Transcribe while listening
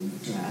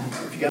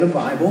got a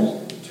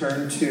Bible,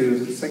 turn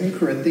to 2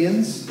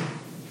 Corinthians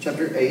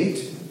chapter 8.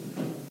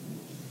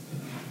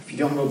 If you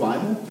don't have a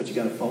Bible, but you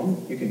got a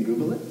phone, you can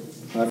Google it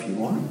if you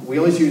want. We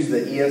always use the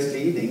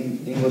ESV,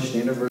 the English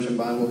Standard Version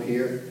Bible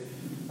here.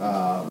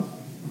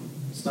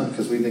 It's not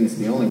because we think it's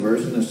the only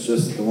version, it's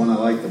just the one I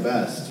like the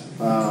best.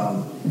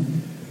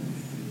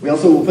 We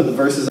also will put the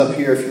verses up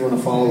here if you want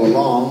to follow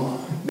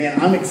along. Man,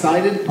 I'm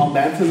excited on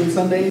Baptism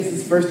Sundays.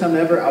 It's the first time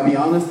ever, I'll be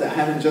honest, that I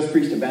haven't just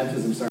preached a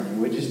baptism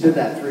sermon. We just did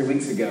that 3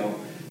 weeks ago.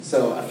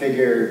 So I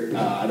figure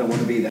I don't want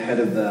to be the head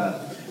of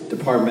the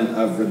Department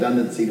of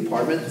Redundancy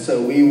Department.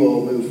 So we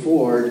will move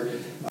forward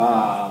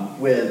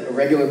with a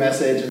regular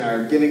message in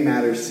our Giving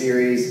Matters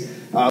series.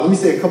 Let me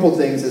say a couple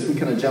things as we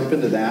kind of jump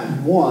into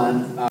that.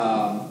 One,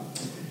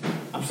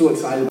 I'm so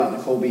excited about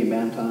Nicole being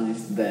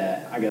baptized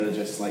that I got to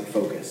just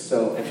focus.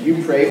 So if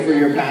you pray for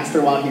your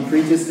pastor while he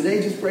preaches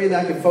today, just pray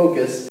that I can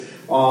focus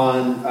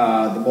on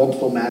the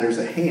multiple matters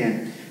at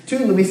hand. Two,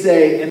 let me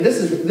say, and this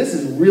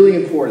is really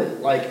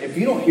important. If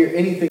you don't hear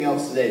anything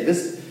else today,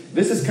 this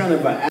is kind of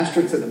an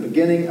asterisk at the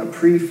beginning, a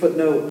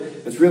pre-footnote.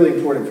 It's really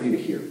important for you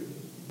to hear.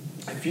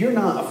 If you're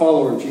not a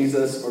follower of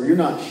Jesus or you're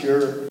not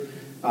sure,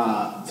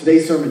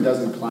 today's sermon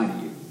doesn't apply to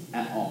you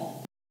at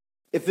all.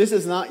 If this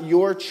is not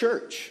your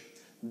church,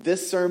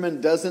 this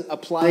sermon doesn't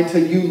apply to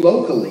you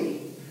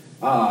locally.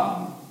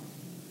 As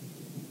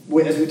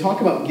we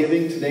talk about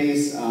giving,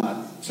 today's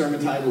sermon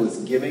title is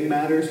Giving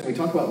Matters. When we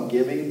talk about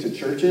giving to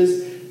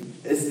churches,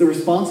 it's the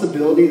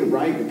responsibility, the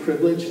right, the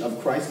privilege of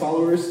Christ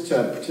followers to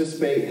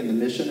participate in the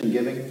mission and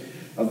giving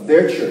of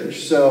their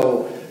church.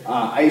 So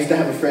I used to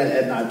have a friend,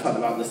 Ed and I talked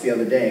about this the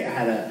other day. I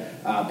had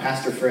a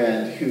pastor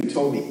friend who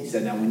told me, he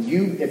said, now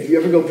if you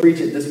ever go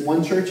preach at this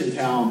one church in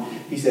town,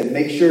 he said,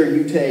 make sure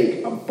you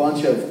take a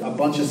bunch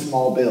of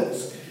small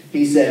bills.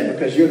 He said,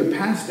 because you're the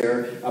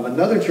pastor of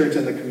another church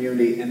in the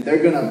community, and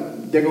they're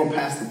gonna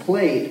pass the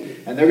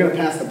plate, and they're gonna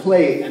pass the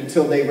plate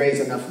until they raise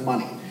enough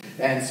money.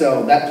 And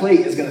so that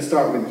plate is going to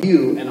start with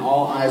you, and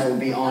all eyes will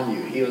be on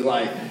you. He was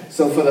like,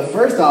 so for the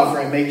first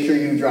offering, make sure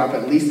you drop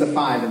at least a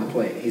 5 in the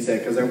plate. He said,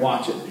 because they're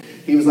watching.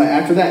 He was like,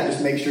 after that,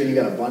 just make sure you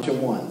got a bunch of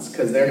 1s,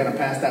 because they're going to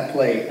pass that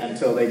plate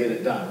until they get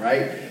it done,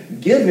 right?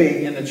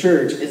 Giving in the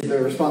church is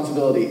the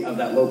responsibility of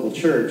that local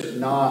church,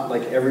 not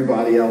like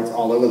everybody else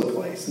all over the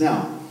place.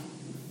 Now,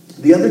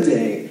 the other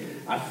day,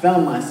 I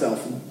found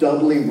myself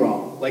doubly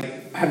wrong.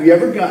 Have you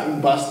ever gotten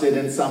busted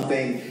in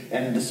something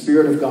and the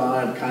Spirit of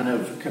God kind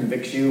of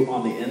convicts you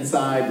on the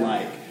inside?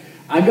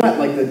 I got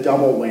the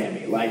double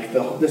whammy.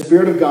 The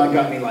Spirit of God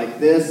got me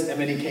like this,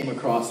 and then he came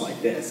across like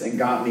this and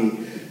got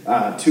me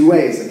 2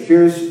 ways. And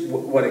here's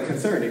what it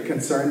concerned. It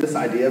concerned this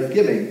idea of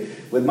giving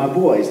with my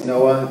boys,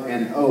 Noah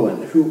and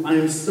Owen, who I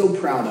am so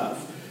proud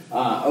of.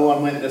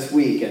 Owen went this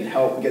week and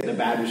helped get the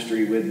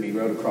baptistry with me,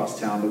 rode across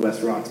town to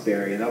West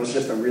Roxbury, and that was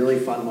just a really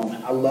fun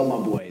moment. I love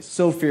my boys.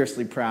 So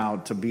fiercely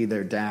proud to be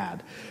their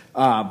dad.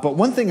 But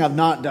one thing I've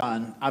not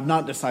done, I've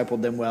not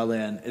discipled them well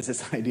in, is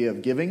this idea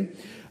of giving.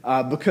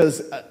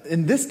 Because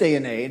in this day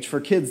and age, for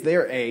kids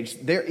their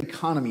age, their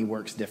economy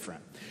works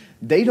different.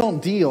 They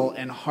don't deal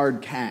in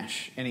hard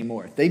cash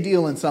anymore. They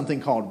deal in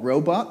something called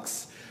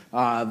Robux.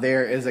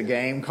 There is a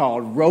game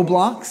called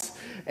Roblox.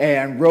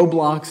 And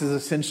Roblox is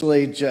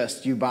essentially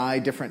just you buy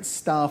different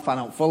stuff. I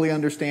don't fully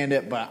understand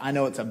it, but I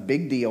know it's a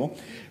big deal.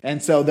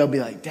 And so they'll be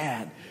like,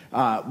 Dad,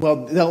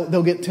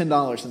 they'll get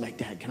 $10. I'm like,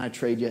 Dad, can I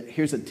trade you?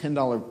 Here's a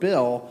 $10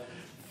 bill.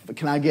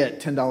 Can I get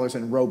 $10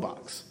 in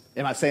Robux?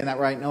 Am I saying that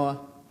right,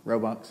 Noah?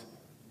 Robux?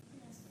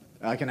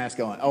 I can ask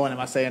Owen. Owen, am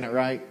I saying it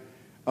right?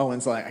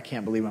 Owen's like, I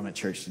can't believe I'm at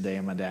church today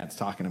and my dad's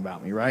talking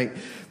about me, right?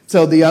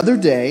 So the other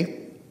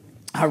day,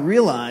 I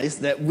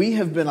realized that we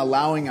have been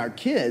allowing our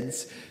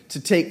kids to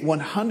take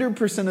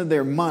 100% of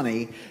their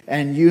money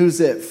and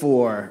use it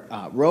for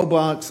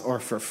Robux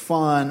or for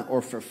fun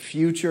or for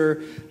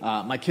future.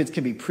 My kids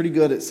can be pretty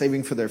good at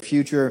saving for their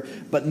future,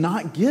 but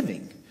not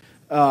giving.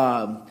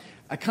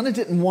 I kind of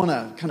didn't want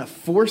to kind of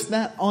force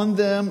that on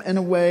them in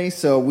a way,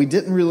 so I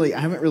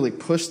haven't really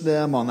pushed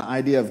them on the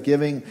idea of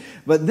giving.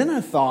 But then I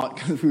thought,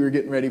 because we were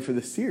getting ready for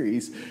the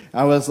series,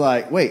 I was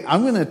like, wait,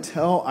 I'm going to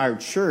tell our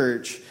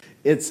church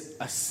it's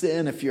a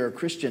sin if you're a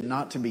Christian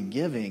not to be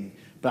giving,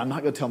 but I'm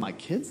not going to tell my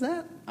kids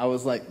that? I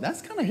was like,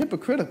 that's kind of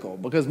hypocritical,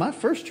 because my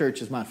first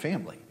church is my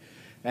family.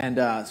 And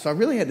so I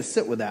really had to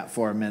sit with that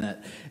for a minute.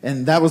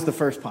 And that was the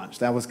first punch.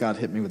 That was God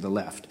hit me with the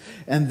left.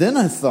 And then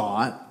I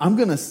thought, I'm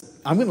going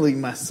to lead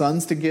my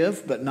sons to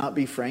give, but not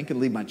be frank and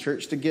lead my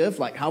church to give.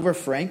 However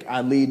frank I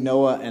lead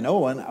Noah and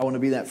Owen, I want to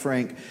be that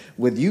frank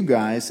with you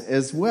guys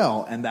as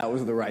well. And that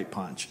was the right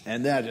punch.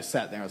 And then I just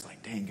sat there. I was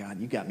like, dang,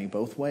 God, you got me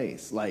both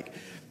ways.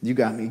 You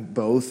got me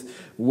both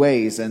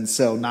ways. And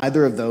so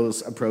neither of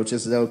those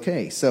approaches is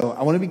okay. So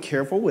I want to be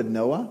careful with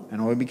Noah, and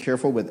I want to be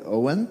careful with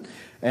Owen,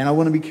 and I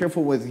want to be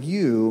careful with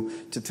you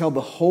to tell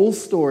the whole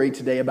story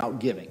today about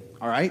giving.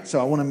 All right?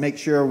 So I want to make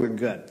sure we're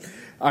good.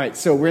 All right,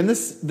 so we're in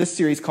this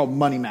series called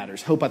Money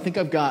Matters. Hope, I think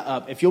I've got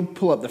up, if you'll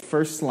pull up the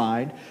first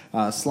slide,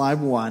 slide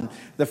 1.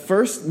 The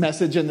first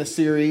message in the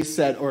series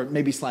said, or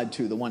maybe slide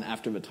 2, the one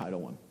after the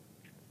title one.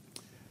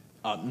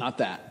 Not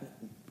that.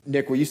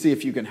 Nick, will you see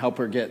if you can help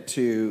her get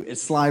to,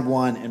 it's slide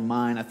 1 and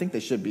mine. I think they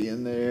should be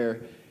in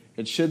there.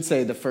 It should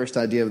say the first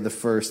idea of the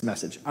first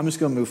message. I'm just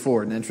going to move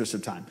forward in the interest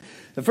of time.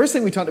 The first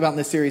thing we talked about in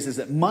this series is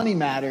that money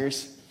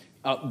matters.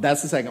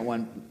 That's the second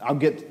one.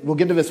 We'll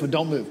get to this one.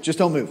 Don't move. Just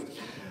don't move.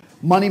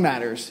 Money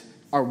matters.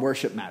 Our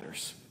worship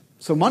matters.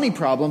 So money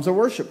problems are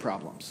worship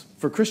problems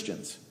for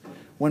Christians.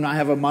 When I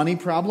have a money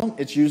problem,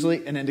 it's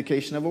usually an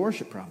indication of a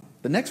worship problem.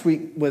 The next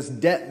week was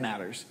debt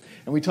matters.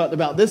 And we talked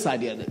about this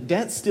idea that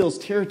debt steals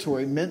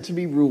territory meant to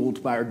be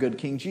ruled by our good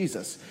King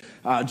Jesus.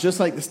 Just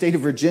like the state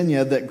of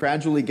Virginia that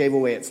gradually gave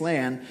away its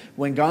land,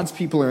 when God's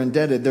people are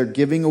indebted, they're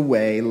giving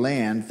away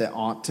land that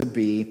ought to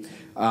be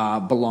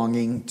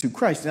belonging to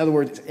Christ. In other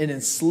words, it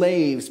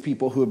enslaves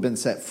people who have been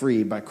set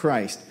free by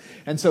Christ.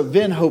 And so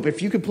then, Hope,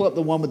 if you could pull up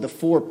the one with the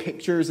 4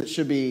 pictures, it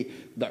should be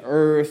the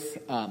earth,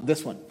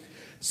 this one.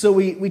 So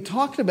we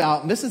talked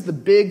about, and this is the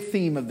big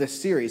theme of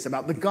this series,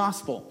 about the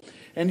gospel.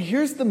 And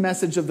here's the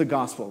message of the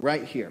gospel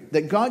right here,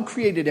 that God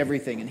created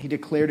everything and he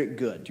declared it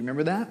good. Do you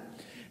remember that?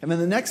 And then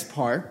the next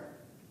part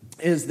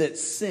is that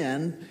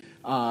sin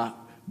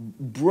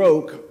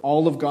broke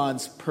all of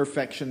God's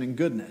perfection and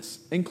goodness,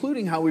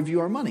 including how we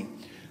view our money.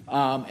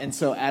 And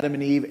so Adam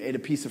and Eve ate a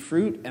piece of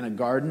fruit and a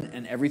garden,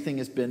 and everything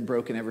has been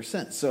broken ever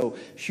since. So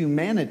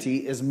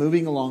humanity is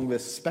moving along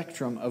this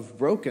spectrum of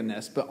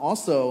brokenness, but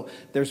also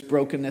there's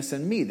brokenness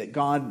in me, that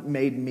God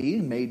made me,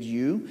 made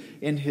you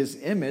in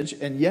his image,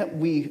 and yet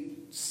we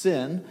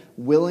sin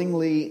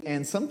willingly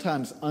and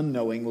sometimes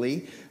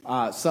unknowingly.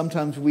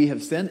 Sometimes we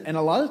have sinned, and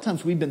a lot of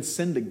times we've been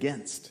sinned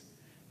against.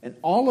 And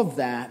all of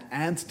that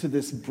adds to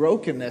this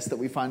brokenness that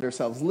we find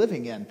ourselves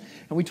living in.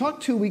 And we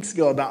talked 2 weeks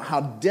ago about how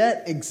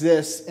debt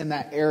exists in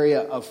that area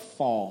of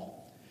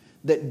fall.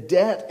 That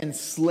debt and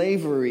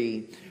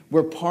slavery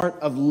were part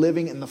of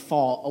living in the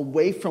fall,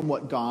 away from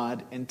what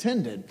God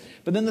intended.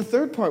 But then the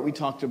third part we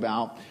talked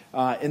about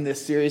in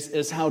this series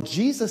is how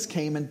Jesus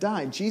came and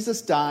died.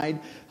 Jesus died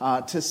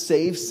to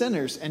save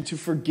sinners and to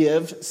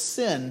forgive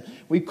sin.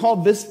 We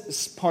called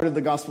this part of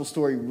the gospel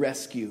story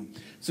rescue.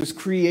 So it's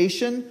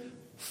creation,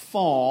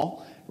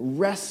 fall,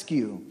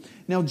 rescue.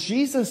 Now,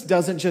 Jesus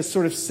doesn't just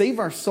sort of save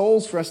our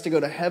souls for us to go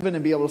to heaven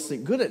and be able to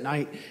sleep good at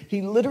night.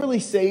 He literally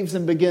saves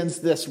and begins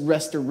this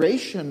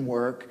restoration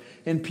work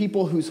in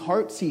people whose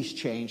hearts he's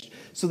changed,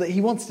 so that he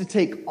wants to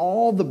take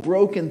all the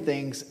broken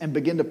things and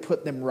begin to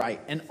put them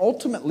right. And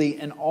ultimately,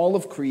 in all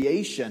of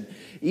creation,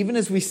 even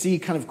as we see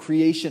kind of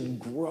creation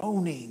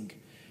groaning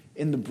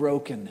in the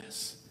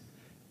brokenness,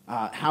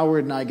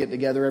 Howard and I get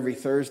together every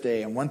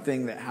Thursday, and one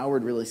thing that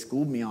Howard really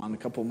schooled me on a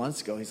couple months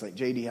ago, he's like,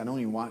 JD, I don't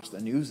even watch the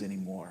news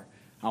anymore.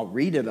 I'll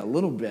read it a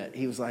little bit.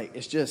 He was like,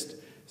 it's just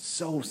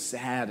so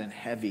sad and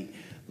heavy.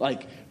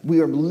 Like,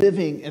 we are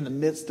living in the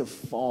midst of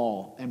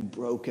fall and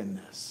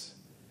brokenness.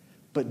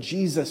 But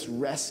Jesus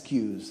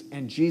rescues,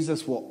 and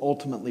Jesus will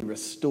ultimately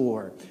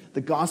restore.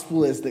 The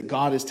gospel is that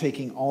God is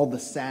taking all the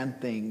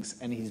sad things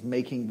and he's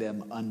making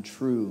them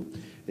untrue,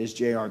 as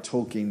J.R.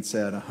 Tolkien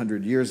said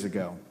 100 years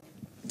ago.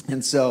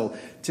 And so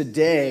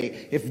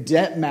today, if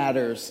debt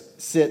matters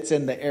sits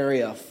in the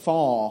area of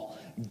fall,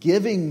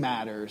 giving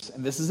matters,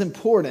 and this is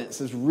important,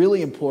 this is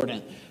really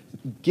important,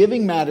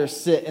 giving matters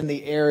sit in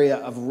the area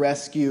of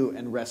rescue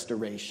and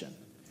restoration.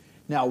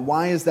 Now,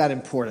 why is that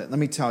important? Let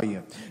me tell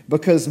you.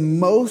 Because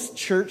most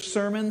church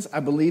sermons,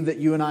 I believe that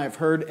you and I have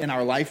heard in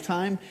our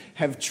lifetime,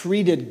 have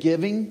treated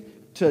giving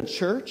to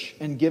church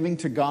and giving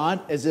to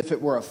God as if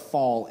it were a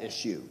fall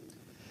issue.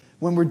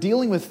 When we're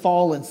dealing with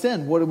fall and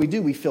sin, what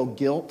do? We feel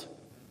guilt.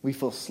 We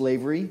feel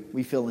slavery,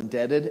 we feel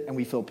indebted, and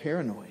we feel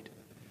paranoid.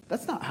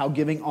 That's not how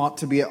giving ought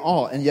to be at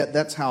all. And yet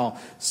that's how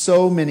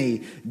so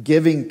many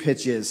giving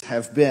pitches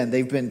have been.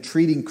 They've been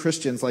treating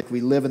Christians like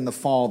we live in the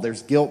fall.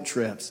 There's guilt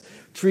trips.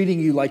 Treating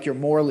you like you're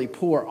morally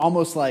poor.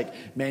 Almost like,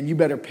 man, you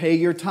better pay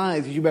your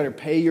tithes. You better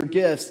pay your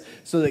gifts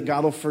so that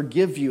God will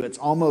forgive you. It's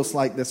almost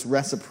like this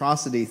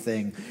reciprocity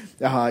thing.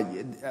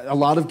 A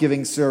lot of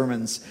giving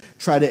sermons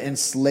try to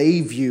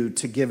enslave you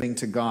to giving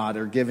to God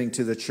or giving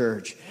to the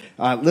church.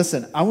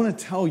 Listen, I want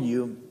to tell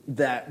you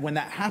that when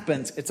that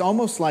happens, it's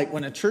almost like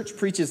when a church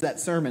preaches that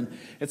sermon,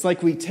 it's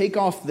like we take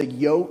off the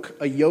yoke.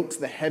 A yoke's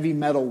the heavy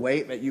metal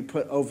weight that you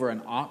put over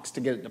an ox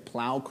to get it to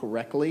plow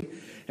correctly.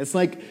 It's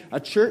like a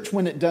church,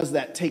 when it does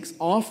that, takes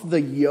off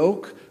the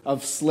yoke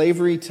of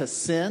slavery to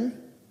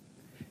sin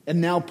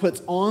and now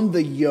puts on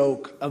the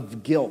yoke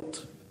of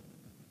guilt.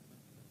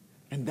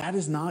 And that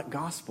is not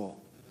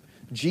gospel.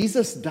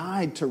 Jesus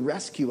died to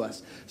rescue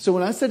us. So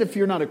when I said if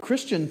you're not a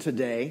Christian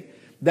today,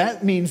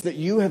 that means that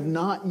you have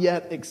not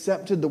yet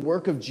accepted the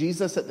work of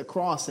Jesus at the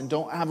cross and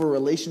don't have a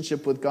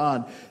relationship with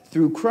God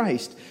through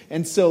Christ.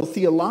 And so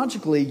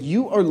theologically,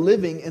 you are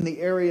living in the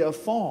area of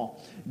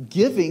fall.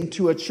 Giving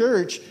to a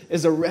church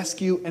is a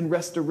rescue and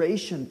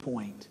restoration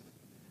point.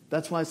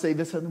 That's why I say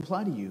this doesn't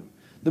apply to you.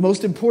 The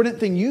most important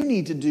thing you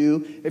need to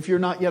do if you're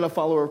not yet a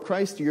follower of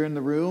Christ, or you're in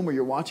the room or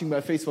you're watching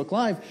by Facebook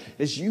Live,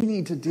 is you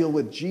need to deal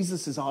with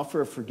Jesus' offer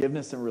of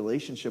forgiveness and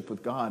relationship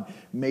with God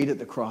made at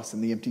the cross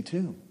and the empty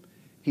tomb.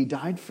 He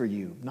died for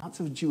you, not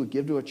so that you would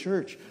give to a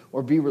church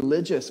or be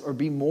religious or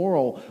be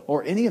moral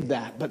or any of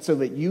that, but so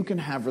that you can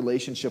have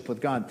relationship with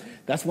God.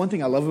 That's one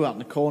thing I love about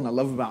Nicole and I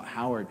love about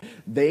Howard.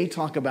 They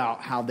talk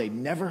about how they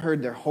never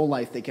heard their whole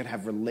life they could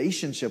have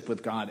relationship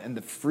with God and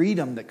the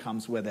freedom that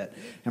comes with it.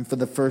 And for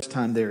the first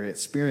time, they're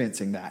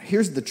experiencing that.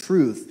 Here's the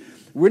truth.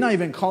 We're not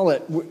going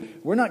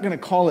to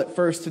call it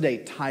first today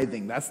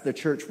tithing. That's the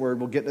church word.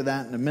 We'll get to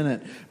that in a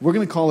minute. We're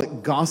going to call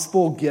it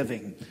gospel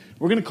giving.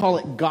 We're going to call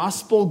it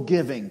gospel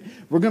giving.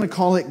 We're going to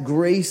call it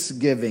grace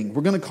giving.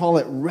 We're going to call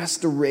it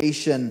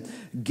restoration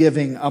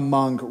giving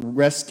among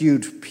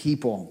rescued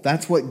people.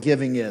 That's what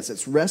giving is.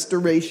 It's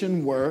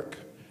restoration work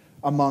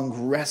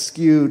among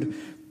rescued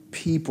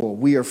people.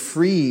 We are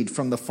freed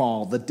from the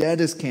fall. The debt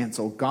is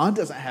canceled. God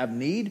doesn't have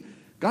need.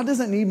 God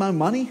doesn't need my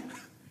money.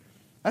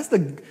 That's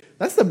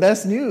the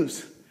best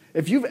news.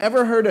 If you've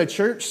ever heard a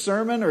church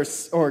sermon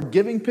or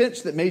giving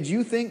pitch that made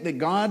you think that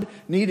God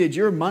needed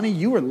your money,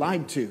 you were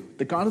lied to.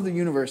 The God of the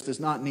universe does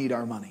not need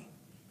our money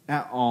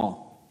at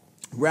all.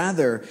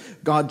 Rather,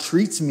 God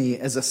treats me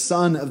as a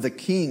son of the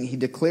king. He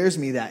declares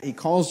me that. He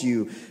calls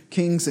you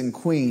kings and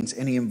queens,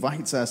 and he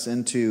invites us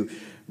into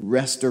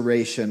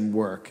restoration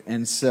work.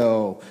 And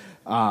so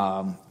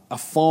a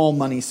fall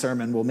money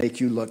sermon will make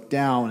you look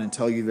down and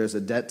tell you there's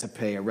a debt to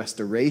pay. A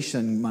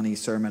restoration money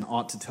sermon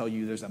ought to tell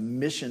you there's a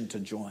mission to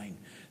join,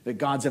 that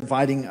God's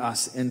inviting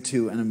us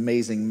into an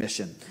amazing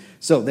mission.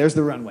 So there's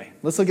the runway.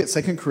 Let's look at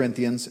 2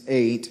 Corinthians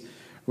 8.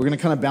 We're going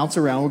to kind of bounce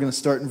around. We're going to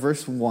start in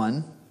verse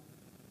 1,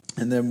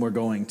 and then we're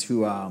going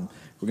to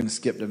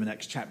skip to the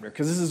next chapter,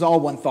 because this is all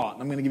one thought.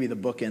 I'm going to give you the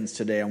bookends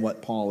today on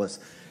what Paul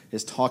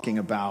is talking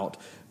about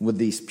with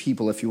these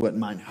people, if you wouldn't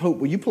mind. Hope,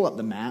 will you pull up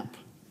the map?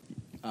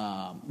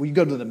 Will you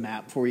go to the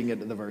map before we can get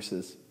to the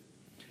verses?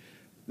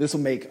 This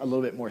will make a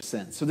little bit more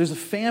sense. So there's a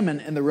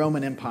famine in the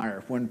Roman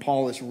Empire when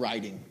Paul is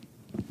writing.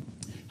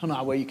 I don't know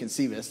how well you can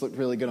see this. It looked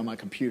really good on my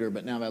computer,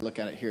 but now that I look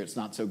at it here, it's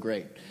not so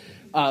great.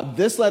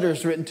 This letter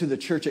is written to the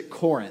church at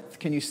Corinth.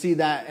 Can you see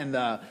that?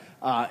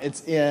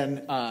 It's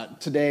in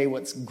today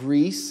what's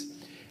Greece.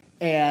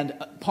 And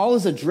Paul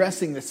is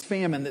addressing this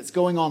famine that's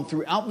going on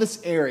throughout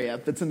this area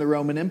that's in the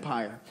Roman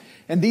Empire.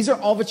 And these are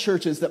all the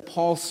churches that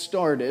Paul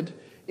started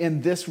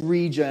in this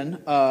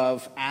region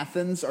of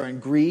Athens or in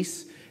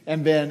Greece,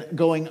 and then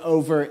going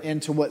over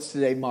into what's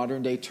today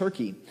modern-day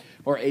Turkey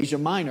or Asia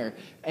Minor.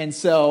 And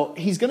so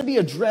he's going to be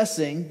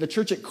addressing the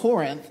church at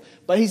Corinth,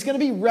 but he's going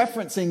to be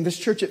referencing this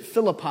church at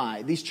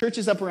Philippi, these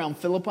churches up around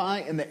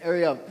Philippi in the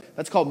area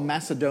that's called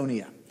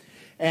Macedonia.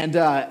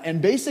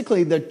 And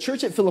basically the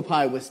church at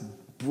Philippi was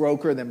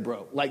broker than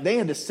broke. Like they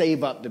had to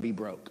save up to be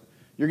broke.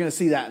 You're going to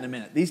see that in a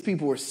minute. These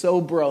people were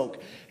so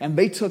broke, and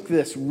they took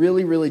this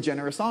really, really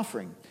generous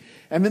offering.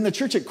 And then the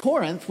church at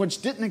Corinth,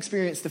 which didn't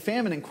experience the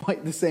famine in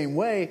quite the same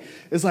way,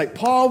 is like,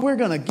 Paul, we're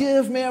going to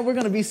give, man. We're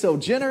going to be so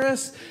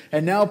generous.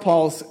 And now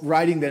Paul's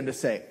writing them to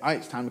say, all right,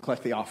 it's time to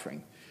collect the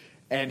offering.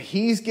 And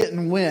he's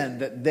getting wind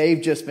that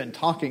they've just been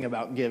talking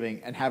about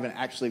giving and haven't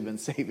actually been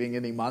saving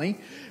any money.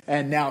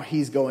 And now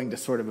he's going to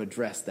sort of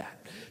address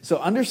that. So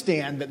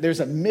understand that there's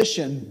a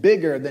mission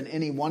bigger than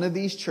any one of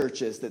these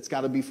churches that's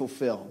got to be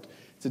fulfilled.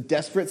 It's a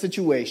desperate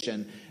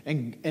situation,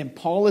 and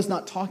Paul is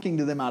not talking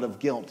to them out of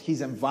guilt.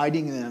 He's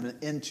inviting them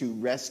into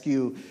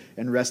rescue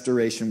and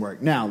restoration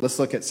work. Now, let's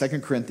look at 2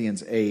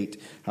 Corinthians 8.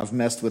 I've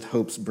messed with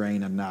Hope's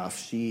brain enough.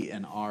 She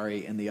and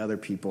Ari and the other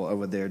people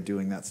over there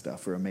doing that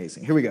stuff are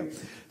amazing. Here we go.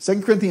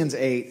 2 Corinthians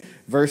 8,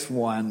 verse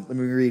 1. Let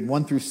me read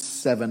 1 through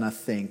 7, I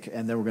think,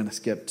 and then we're going to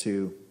skip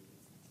to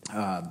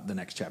the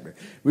next chapter.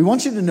 We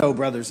want you to know,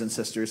 brothers and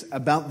sisters,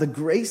 about the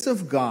grace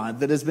of God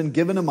that has been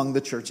given among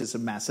the churches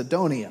of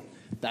Macedonia.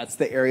 That's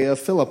the area of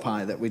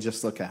Philippi that we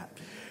just looked at.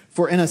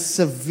 For in a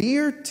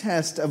severe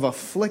test of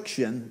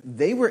affliction,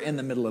 they were in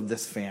the middle of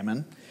this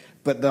famine,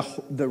 but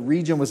the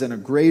region was in a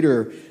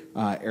greater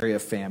area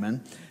of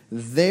famine.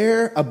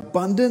 Their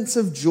abundance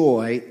of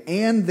joy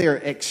and their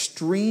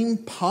extreme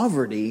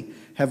poverty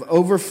have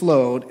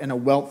overflowed in a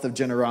wealth of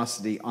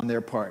generosity on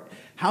their part.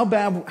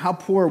 How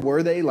poor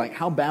were they? Like,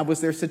 how bad was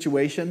their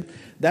situation?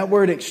 That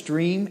word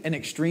extreme and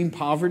extreme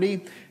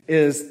poverty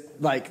is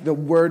like the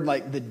word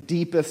like the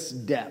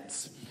deepest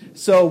depths.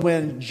 So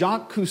when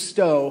Jacques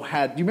Cousteau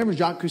do you remember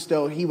Jacques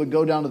Cousteau? He would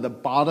go down to the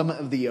bottom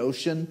of the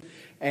ocean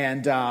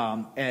and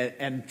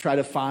try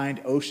to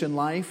find ocean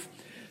life.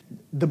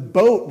 The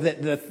boat,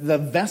 the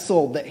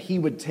vessel that he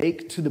would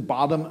take to the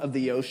bottom of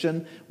the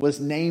ocean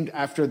was named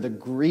after the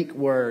Greek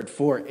word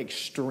for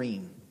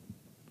extreme.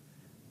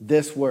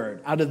 This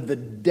word, out of the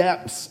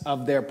depths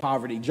of their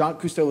poverty.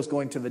 Jacques Cousteau was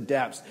going to the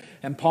depths.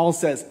 And Paul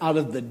says, out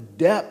of the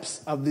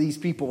depths of these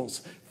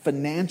people's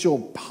financial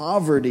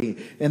poverty,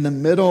 in the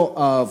middle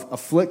of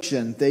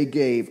affliction, they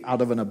gave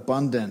out of an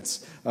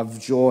abundance of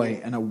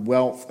joy and a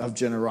wealth of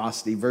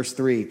generosity. Verse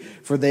 3,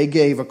 for they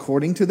gave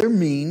according to their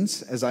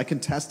means, as I can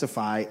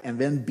testify, and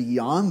then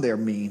beyond their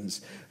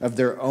means of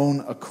their own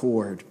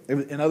accord.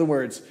 In other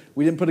words,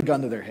 we didn't put a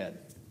gun to their head.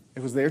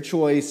 It was their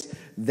choice.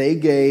 They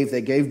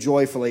gave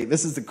joyfully.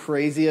 This is the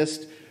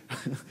craziest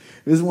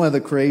This is one of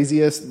the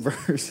craziest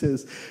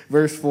verses.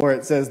 Verse 4,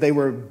 it says, they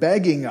were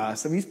begging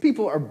us. I mean, these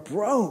people are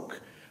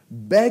broke,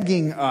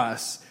 begging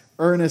us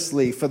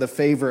earnestly for the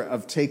favor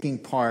of taking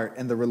part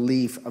in the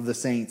relief of the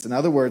saints. In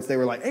other words, they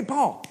were like, hey,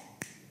 Paul,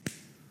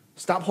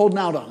 stop holding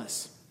out on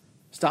us.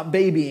 Stop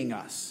babying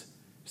us.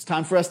 It's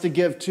time for us to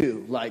give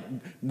too. Like,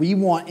 we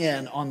want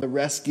in on the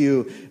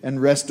rescue and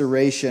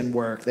restoration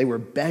work. They were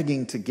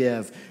begging to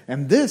give.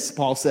 And this,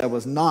 Paul said,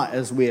 was not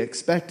as we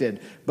expected.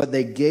 But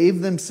they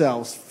gave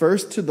themselves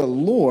first to the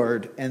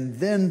Lord, and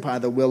then by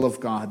the will of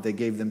God, they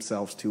gave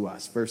themselves to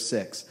us. Verse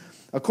 6.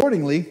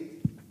 Accordingly,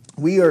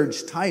 we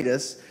urge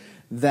Titus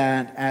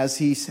that as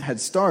he had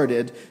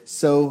started,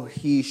 so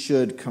he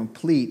should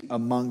complete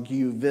among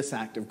you this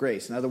act of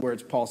grace. In other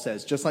words, Paul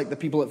says, just like the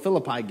people at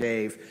Philippi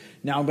gave,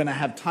 now I'm going to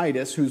have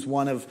Titus, who's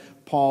one of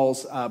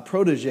Paul's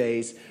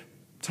proteges.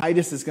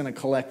 Titus is going to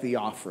collect the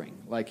offering.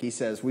 Like he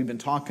says, we've been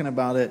talking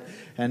about it,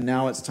 and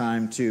now it's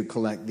time to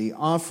collect the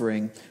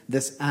offering,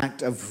 this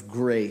act of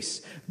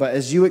grace. But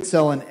as you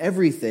excel in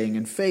everything,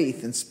 in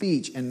faith, in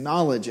speech, in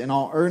knowledge, in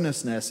all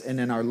earnestness, and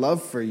in our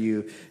love for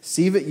you,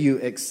 see that you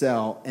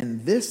excel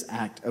in this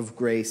act of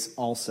grace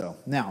also.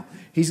 Now,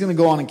 he's going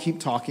to go on and keep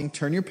talking.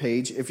 Turn your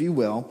page, if you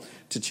will,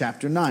 to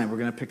chapter 9. We're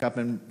going to pick up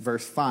in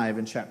verse 5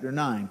 in chapter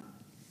 9.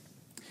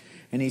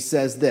 And he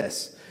says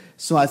this,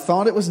 so I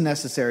thought it was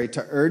necessary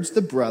to urge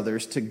the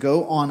brothers to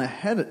go on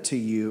ahead to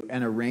you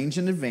and arrange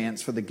in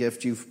advance for the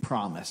gift you've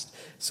promised,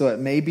 so it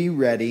may be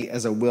ready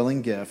as a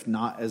willing gift,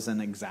 not as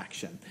an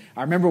exaction.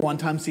 I remember one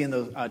time seeing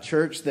the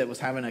church that was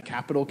having a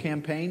capital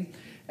campaign,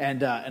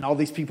 and all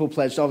these people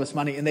pledged all this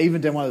money, and they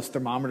even did one of those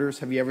thermometers.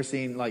 Have you ever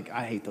seen, like,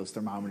 I hate those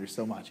thermometers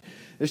so much.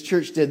 This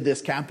church did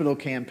this capital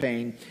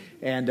campaign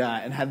and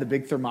had the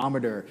big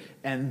thermometer,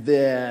 and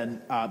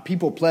then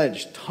people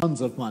pledged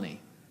tons of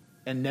money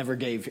and never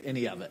gave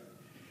any of it.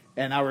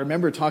 And I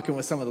remember talking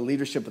with some of the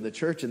leadership of the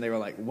church, and they were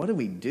like, what do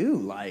we do?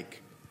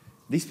 Like,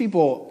 these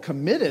people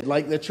committed,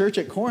 like the church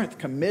at Corinth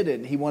committed,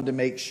 and he wanted to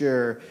make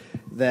sure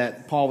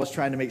that Paul was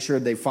trying to make sure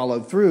they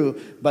followed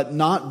through, but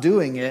not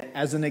doing it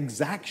as an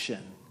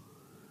exaction.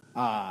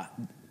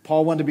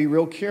 Paul wanted to be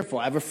real careful.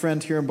 I have a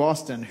friend here in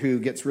Boston who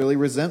gets really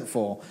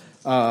resentful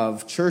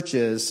of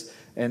churches,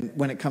 and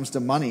when it comes to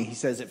money, he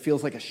says it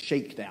feels like a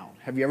shakedown.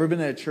 Have you ever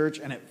been at a church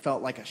and it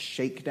felt like a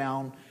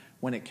shakedown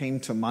when it came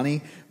to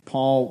money?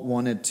 Paul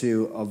wanted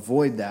to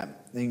avoid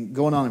that. And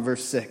going on in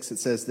verse 6, it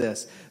says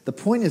this, the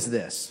point is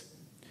this,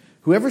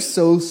 whoever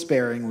sows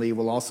sparingly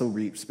will also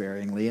reap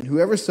sparingly, and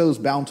whoever sows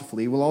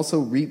bountifully will also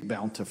reap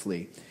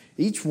bountifully.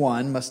 Each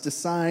one must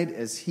give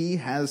as he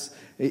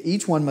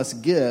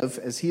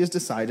has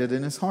decided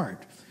in his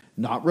heart,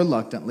 not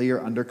reluctantly or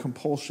under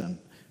compulsion.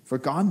 For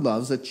God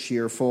loves a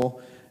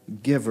cheerful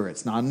giver.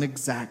 It's not an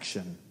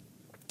exaction.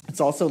 It's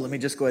also, let me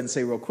just go ahead and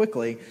say real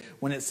quickly,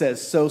 when it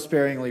says sow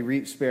sparingly,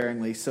 reap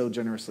sparingly, sow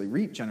generously,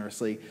 reap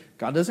generously,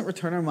 God doesn't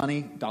return our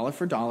money dollar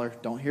for dollar.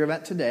 Don't hear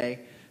that today.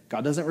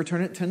 God doesn't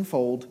return it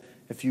tenfold.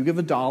 If you give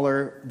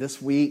 $1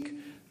 this week,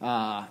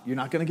 you're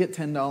not going to get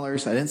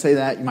 $10. I didn't say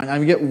that. You might not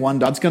even get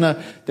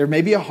 $1. There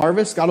may be a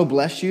harvest. God will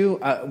bless you.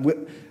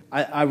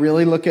 I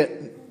really look at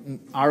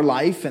our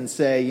life and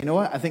say, you know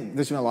what? I think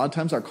there's been a lot of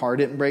times our car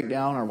didn't break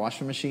down, our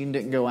washing machine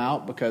didn't go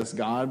out because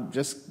God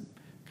just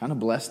kind of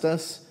blessed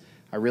us.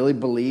 I really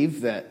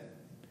believe that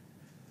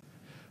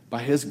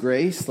by His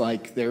grace,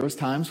 like there was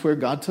times where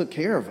God took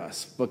care of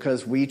us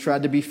because we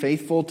tried to be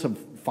faithful to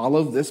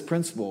follow this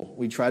principle.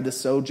 We tried to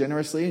sow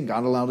generously and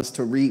God allowed us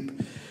to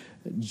reap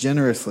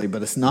generously,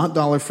 but it's not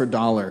dollar for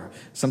dollar.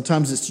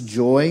 Sometimes it's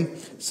joy,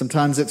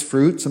 sometimes it's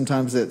fruit,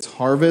 sometimes it's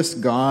harvest.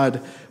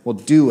 God will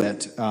do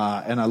it,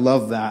 and I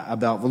love that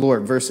about the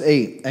Lord. Verse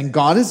 8, and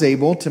God is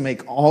able to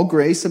make all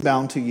grace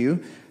abound to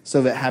you,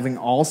 so that having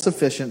all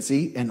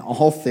sufficiency in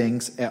all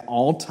things at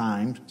all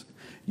times,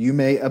 you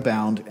may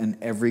abound in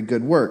every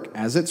good work.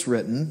 As it's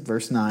written,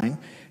 verse 9,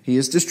 He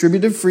is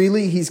distributed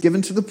freely, He's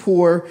given to the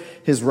poor,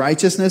 His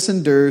righteousness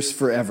endures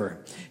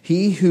forever.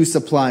 He who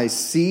supplies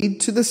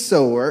seed to the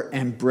sower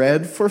and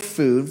bread for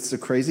food, it's a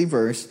crazy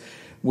verse,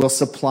 will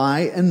supply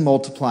and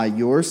multiply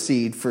your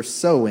seed for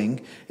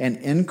sowing and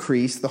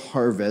increase the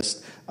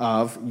harvest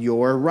of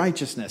your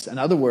righteousness. In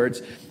other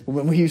words,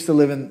 when we used to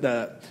live in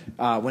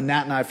when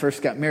Nat and I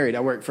first got married, I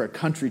worked for a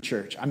country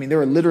church. I mean, there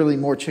were literally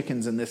more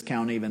chickens in this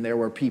county than there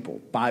were people,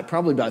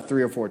 probably about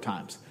 3 or 4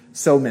 times.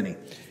 So many.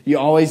 You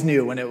always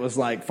knew when it was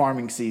like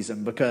farming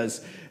season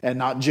and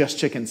not just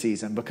chicken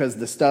season, because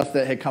the stuff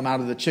that had come out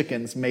of the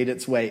chickens made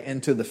its way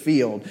into the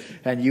field,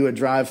 and you would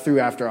drive through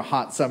after a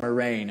hot summer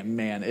rain, and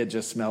man, it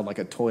just smelled like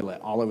a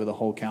toilet all over the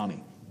whole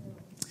county.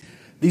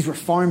 These were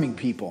farming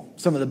people,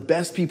 some of the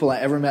best people I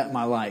ever met in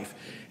my life.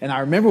 And I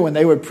remember when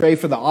they would pray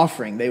for the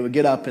offering, they would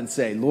get up and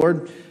say,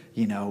 Lord,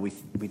 you know, we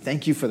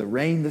thank you for the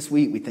rain this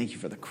week. We thank you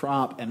for the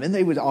crop. And then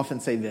they would often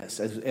say this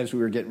as we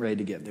were getting ready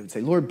to give. They would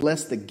say, Lord,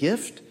 bless the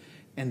gift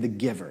and the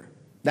giver.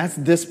 That's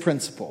this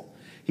principle.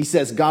 He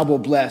says God will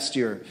bless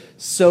your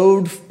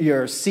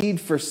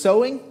seed for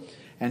sowing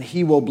and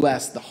he will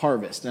bless the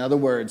harvest. In other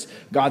words,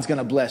 God's going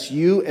to bless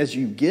you as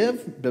you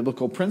give,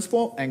 biblical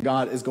principle, and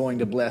God is going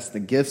to bless the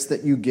gifts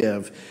that you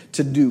give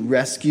to do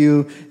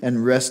rescue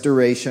and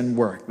restoration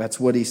work. That's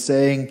what he's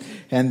saying.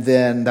 And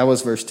then that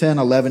was verse 10.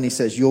 11, he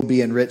says, you'll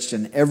be enriched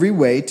in every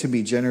way to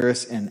be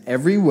generous in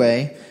every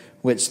way,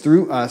 which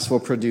through us will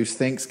produce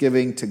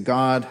thanksgiving to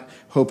God.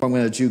 Hope I'm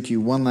going to juke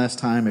you one last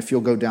time. If you'll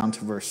go down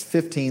to verse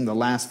 15, the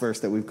last verse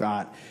that we've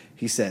got,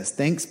 he says,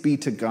 thanks be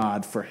to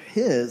God for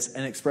his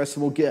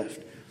inexpressible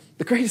gift.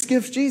 The greatest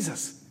gift is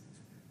Jesus.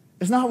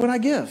 It's not what I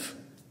give.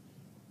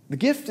 The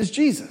gift is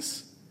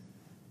Jesus.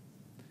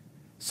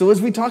 So as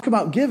we talk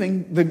about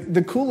giving,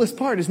 the coolest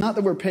part is not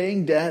that we're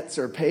paying debts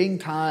or paying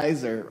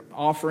tithes or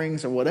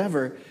offerings or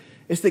whatever.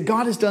 It's that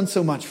God has done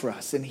so much for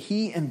us, and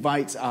he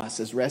invites us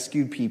as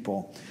rescued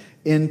people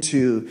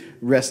into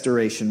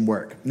restoration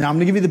work. Now, I'm going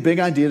to give you the big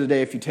idea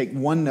today. If you take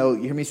one note,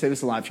 you hear me say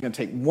this a lot, if you're going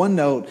to take one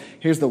note,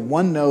 here's the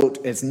one note.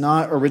 It's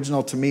not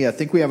original to me. I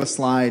think we have a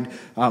slide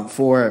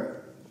for it.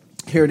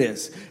 Here it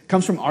is. It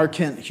comes from R.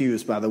 Kent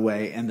Hughes, by the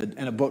way,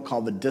 in a book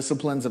called The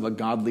Disciplines of a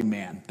Godly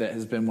Man. That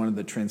has been one of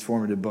the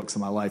transformative books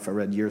of my life I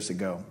read years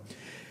ago.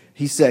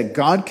 He said,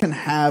 God can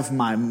have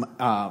my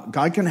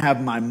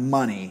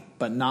money,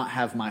 but not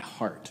have my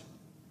heart.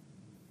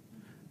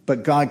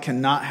 But God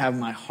cannot have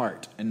my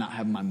heart and not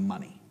have my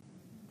money.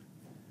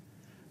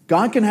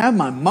 God can have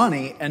my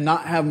money and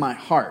not have my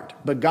heart.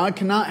 But God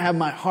cannot have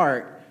my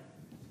heart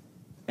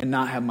and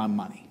not have my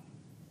money.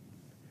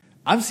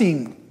 I've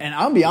seen, and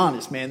I'll be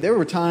honest, man, there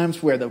were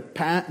times where the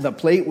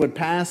plate would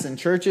pass in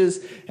churches,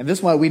 and this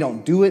is why we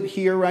don't do it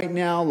here right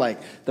now. Like,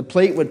 the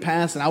plate would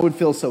pass, and I would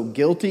feel so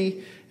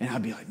guilty, and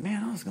I'd be like,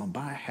 man, I was going to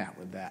buy a hat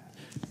with that.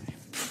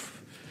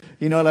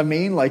 You know what I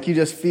mean? Like, you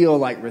just feel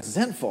like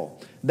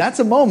resentful. That's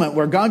a moment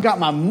where God got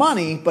my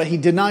money, but he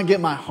did not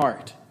get my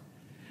heart.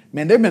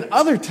 Man, there have been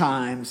other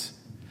times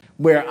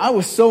where I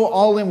was so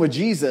all in with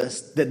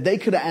Jesus that they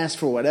could have asked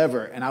for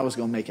whatever, and I was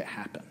going to make it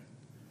happen.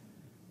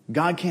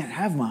 God can't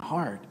have my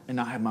heart and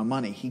not have my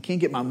money. He can't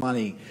get my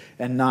money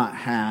and not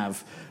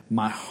have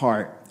my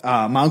heart.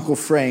 My Uncle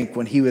Frank,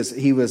 when he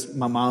was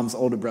my mom's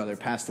older brother,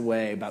 passed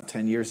away about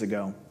 10 years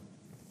ago.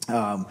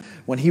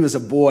 When he was a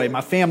boy,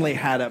 my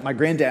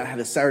granddad had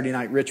a Saturday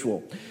night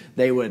ritual.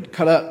 They would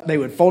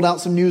fold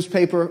out some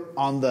newspaper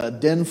on the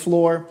den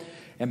floor,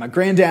 and my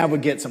granddad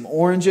would get some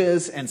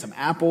oranges and some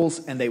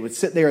apples, and they would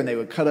sit there and they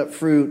would cut up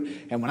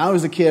fruit. And when I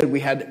was a kid, we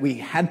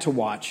had to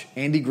watch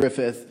Andy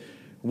Griffith,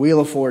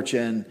 Wheel of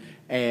Fortune,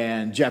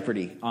 and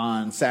Jeopardy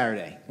on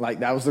Saturday.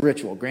 Like, that was the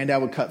ritual.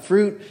 Granddad would cut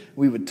fruit.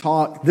 We would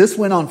talk. This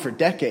went on for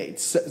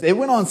decades. It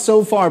went on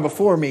so far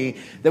before me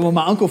that when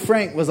my Uncle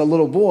Frank was a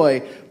little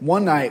boy,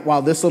 one night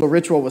while this little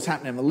ritual was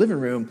happening in the living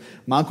room,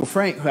 my Uncle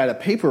Frank, who had a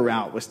paper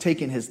route, was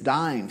taking his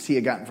dimes he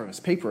had gotten from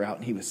his paper route,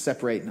 and he was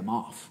separating them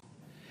off.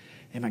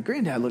 And my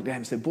granddad looked at him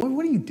and said, boy,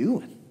 what are you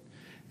doing?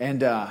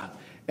 And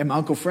my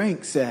Uncle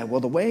Frank said,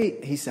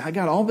 he said, I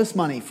got all this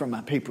money from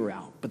my paper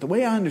route, but the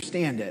way I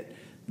understand it,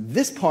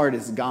 this part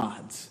is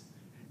God's,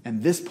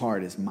 and this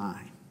part is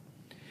mine.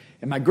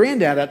 And my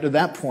granddad, up to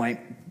that point,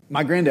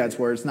 my granddad's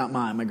words, not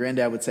mine, my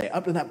granddad would say,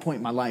 up to that point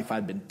in my life,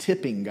 I'd been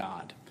tipping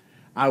God.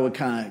 I would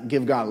kind of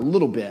give God a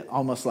little bit,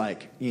 almost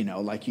like,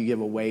 like you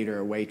give a waiter or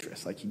a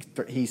waitress. Like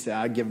he said,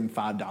 I'd give him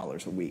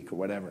 $5 a week or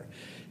whatever.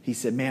 He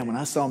said, man, when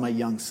I saw my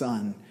young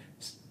son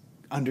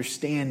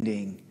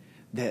understanding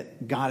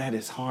that God had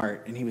his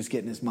heart and he was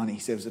getting his money, he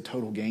said it was a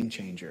total game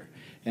changer.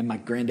 And my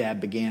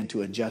granddad began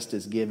to adjust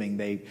his giving.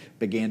 They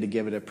began to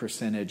give it a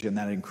percentage, and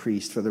that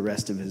increased for the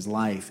rest of his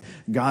life.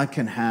 God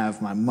can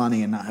have my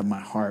money and not have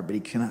my heart, but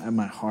he cannot have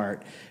my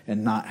heart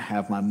and not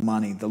have my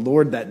money. The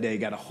Lord that day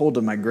got a hold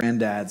of my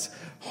granddad's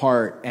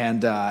heart,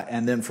 and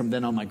then from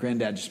then on, my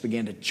granddad just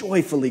began to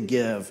joyfully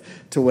give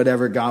to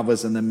whatever God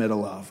was in the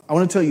middle of. I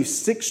want to tell you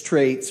 6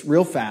 traits,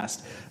 real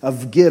fast,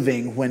 of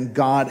giving when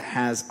God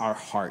has our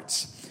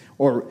hearts.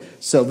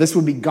 So this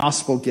would be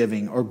gospel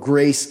giving or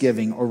grace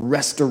giving or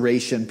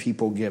restoration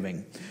people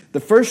giving.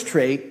 The first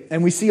trait,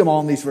 and we see them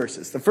all in these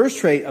verses, the first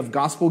trait of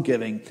gospel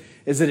giving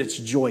is that it's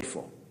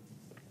joyful.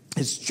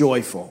 It's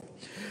joyful.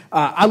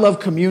 I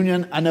love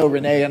communion. I know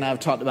Renee and I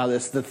have talked about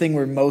this. The thing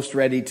we're most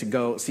ready to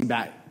go see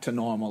back to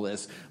normal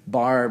is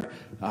Barb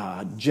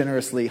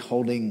generously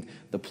holding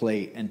the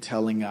plate and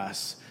telling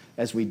us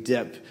as we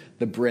dip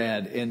the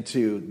bread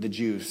into the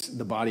juice,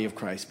 the body of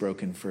Christ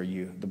broken for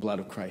you, the blood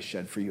of Christ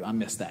shed for you. I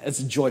miss that. It's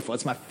joyful.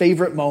 It's my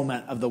favorite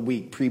moment of the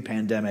week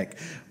pre-pandemic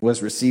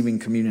was receiving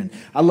communion.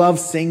 I love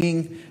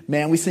singing.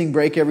 Man, we sing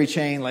Break Every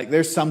Chain. Like,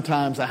 there's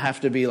sometimes I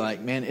have to be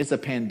like, man, it's a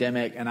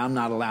pandemic and I'm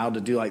not allowed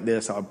to do like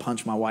this. I'll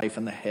punch my wife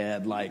in the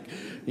head, like,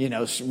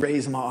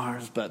 raise my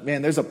arms. But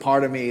man, there's a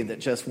part of me that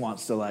just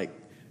wants to like,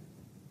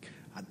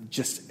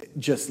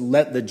 just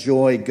let the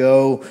joy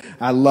go.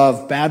 I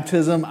love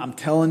baptism. I'm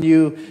telling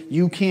you,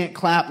 you can't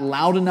clap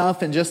loud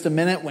enough in just a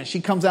minute. When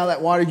she comes out of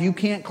that water, you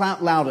can't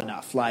clap loud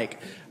enough. Like,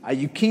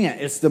 you can't.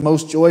 It's the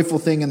most joyful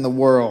thing in the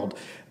world.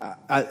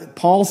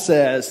 Paul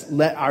says,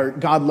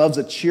 God loves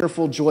a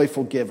cheerful,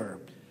 joyful giver.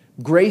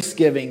 Grace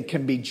giving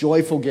can be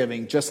joyful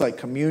giving, just like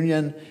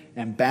communion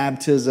and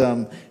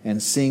baptism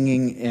and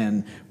singing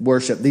and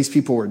worship. These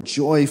people were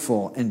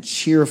joyful and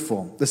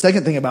cheerful. The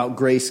second thing about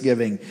grace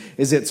giving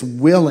is it's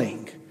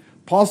willing.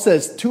 Paul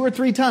says 2 or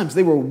 3 times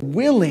they were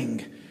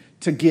willing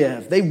to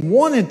give. They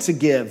wanted to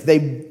give. They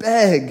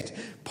begged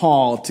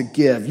Paul to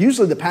give.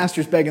 Usually the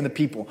pastor's begging the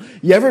people.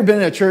 You ever been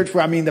in a church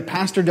where, the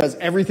pastor does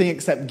everything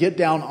except get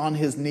down on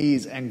his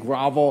knees and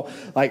grovel?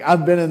 Like,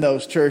 I've been in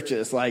those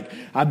churches. Like,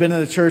 I've been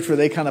in a church where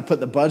they kind of put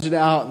the budget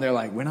out and they're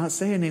like, we're not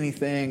saying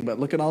anything, but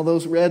look at all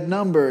those red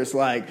numbers.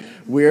 Like,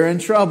 we're in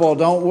trouble.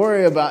 Don't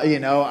worry about,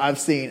 I've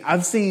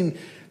seen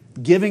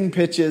giving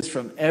pitches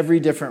from every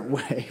different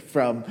way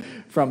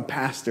from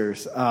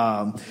pastors.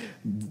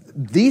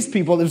 These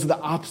people, this was the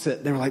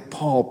opposite. They were like,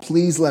 Paul,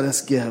 please let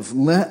us give.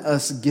 Let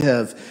us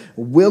give.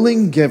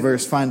 Willing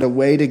givers find a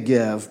way to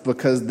give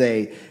because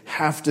they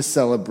have to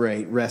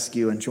celebrate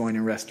rescue and join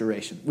in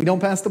restoration. We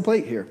don't pass the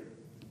plate here.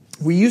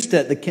 We used to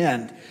at the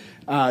Kent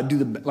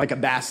do like a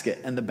basket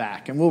in the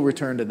back, and we'll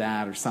return to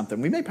that or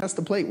something. We may pass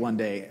the plate one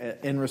day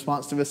in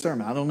response to this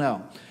sermon. I don't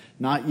know.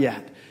 Not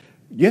yet.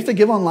 You have to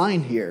give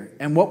online here.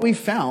 And what we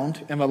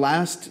found in the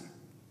last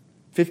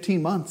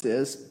 15 months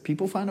is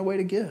people find a way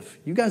to give.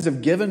 You guys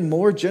have given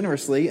more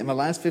generously in the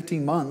last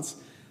 15 months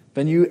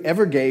than you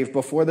ever gave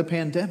before the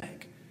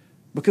pandemic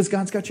because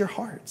God's got your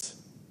hearts.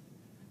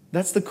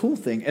 That's the cool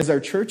thing. As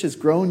our church has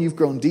grown, you've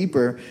grown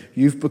deeper,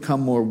 you've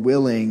become more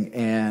willing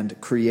and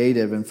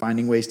creative in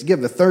finding ways to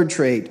give. The third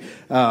trait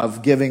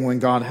of giving when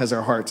God has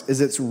our hearts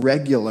is it's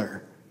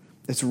regular.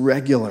 It's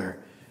regular.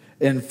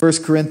 In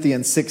 1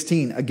 Corinthians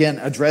 16, again,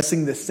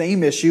 addressing the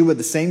same issue with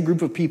the same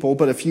group of people,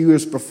 but a few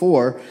years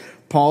before,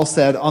 Paul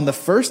said, on the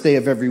first day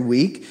of every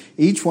week,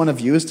 each one of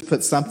you is to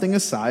put something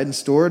aside and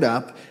store it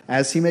up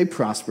as he may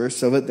prosper,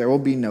 so that there will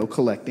be no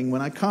collecting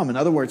when I come. In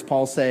other words,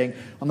 Paul's saying,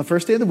 on the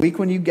first day of the week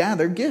when you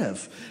gather,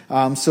 give.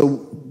 So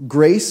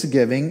grace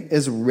giving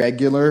is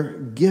regular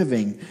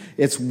giving.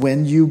 It's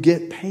when you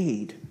get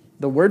paid.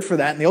 The word for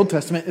that in the Old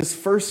Testament is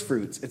first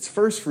fruits. It's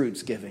first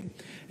fruits giving.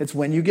 It's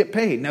when you get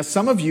paid. Now,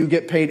 some of you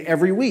get paid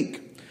every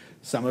week.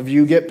 Some of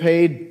you get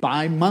paid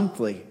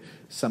bi-monthly.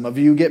 Some of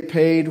you get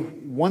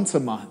paid once a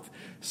month.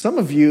 Some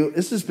of you,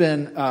 this is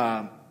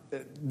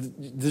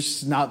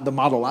not the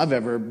model I've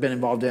ever been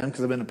involved in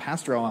because I've been a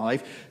pastor all my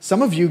life.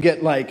 Some of you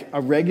get like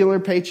a regular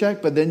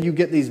paycheck, but then you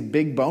get these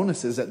big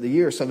bonuses at the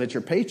year so that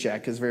your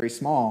paycheck is very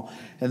small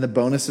and the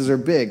bonuses are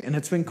big. And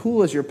it's been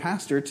cool as your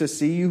pastor to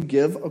see you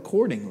give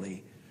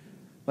accordingly.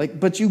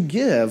 But you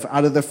give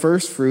out of the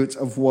first fruits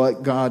of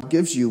what God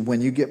gives you when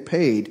you get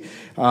paid.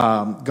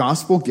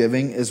 Gospel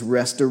giving is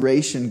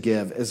restoration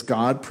give. As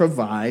God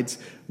provides,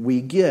 we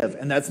give.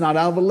 And that's not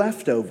out of the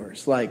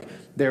leftovers. Like,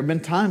 there have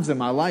been times in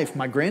my life,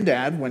 my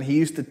granddad, when he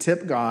used to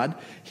tip God,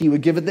 he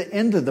would give at the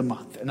end of the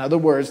month. In other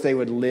words, they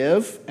would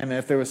live, and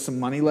if there was some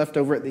money left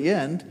over at the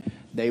end,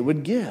 they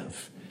would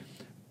give.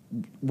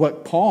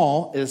 What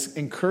Paul is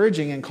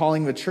encouraging and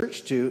calling the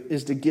church to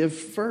is to give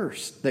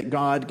first, that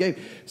God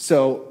gave.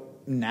 So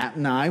Nat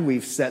and I,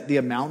 we've set the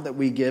amount that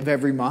we give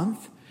every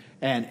month.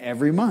 And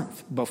every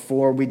month,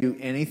 before we do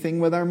anything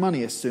with our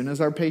money, as soon as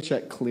our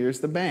paycheck clears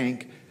the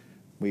bank,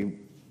 we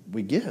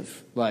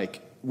give.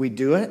 Like, we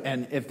do it.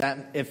 And if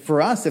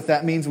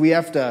that means we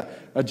have to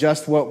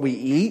adjust what we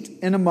eat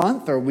in a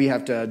month, or we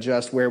have to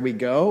adjust where we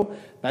go,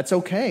 that's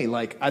okay.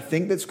 Like, I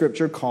think that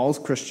Scripture calls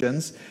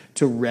Christians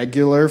to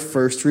regular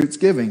first fruits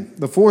giving.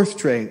 The fourth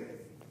trait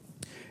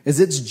is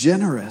it's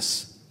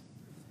generous.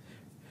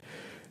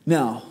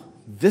 Now,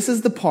 this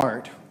is the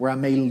part where I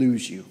may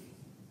lose you.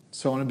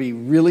 So I want to be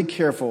really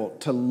careful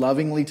to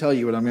lovingly tell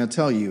you what I'm going to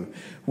tell you.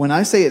 When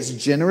I say it's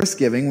generous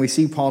giving, we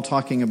see Paul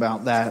talking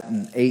about that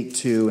in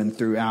 8:2 and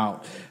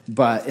throughout.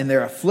 But in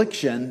their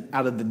affliction,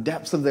 out of the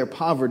depths of their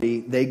poverty,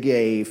 they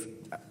gave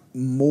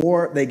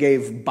more. They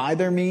gave by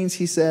their means,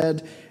 he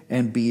said,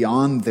 and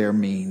beyond their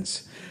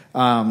means.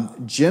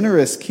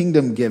 Generous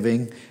kingdom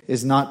giving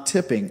is not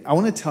tipping. I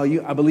want to tell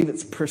you, I believe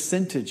it's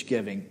percentage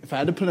giving. If I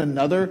had to put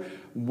another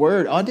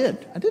word, I did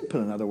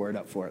put another word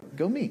up for it.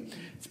 Go me.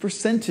 It's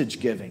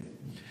percentage giving.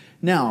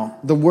 Now,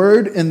 the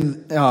word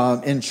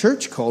in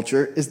church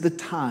culture is the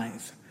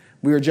tithe.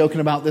 We were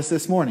joking about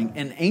this morning.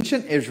 In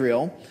ancient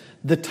Israel,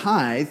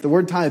 the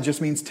word tithe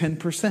just means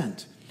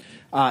 10%.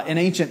 In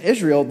ancient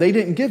Israel, they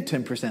didn't give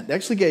 10%. They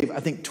actually gave, I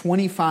think,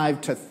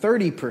 25 to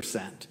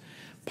 30%.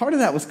 Part of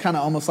that was kind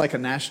of almost like a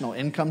national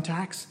income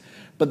tax.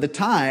 But the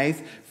tithe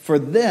for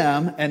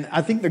them, and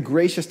I think the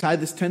gracious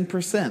tithe is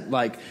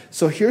 10%.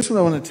 So here's what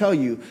I want to tell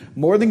you.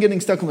 More than getting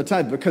stuck on the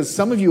tithe, because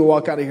some of you will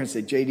walk out of here and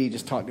say, JD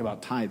just talked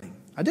about tithing.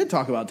 I did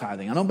talk about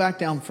tithing. I don't back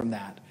down from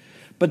that.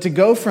 But to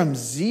go from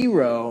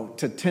 0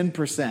 to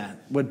 10%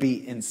 would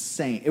be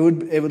insane. It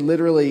would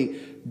literally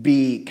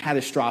be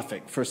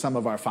catastrophic for some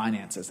of our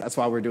finances. That's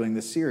why we're doing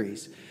this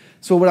series.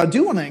 So what I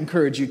do want to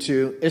encourage you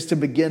to is to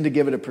begin to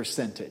give it a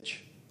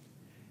percentage.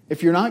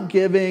 If you're not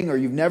giving, or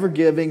you've never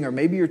giving, or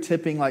maybe you're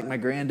tipping like my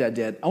granddad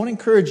did, I want to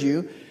encourage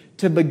you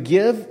to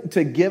give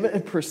it a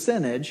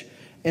percentage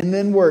and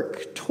then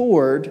work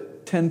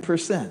toward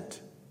 10%.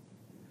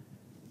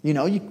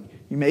 You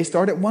may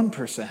start at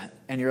 1%,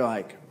 and you're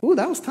like, ooh,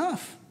 that was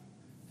tough.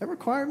 That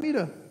required me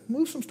to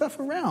move some stuff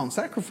around,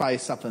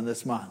 sacrifice something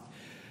this month.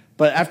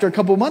 But after a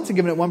couple of months of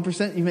giving it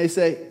 1%, you may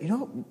say,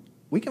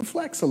 we can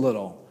flex a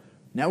little.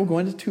 Now we're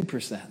going to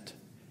 2%.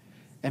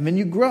 And then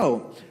you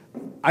grow.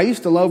 I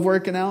used to love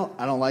working out.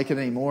 I don't like it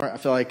anymore. I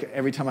feel like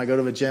every time I go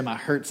to the gym, I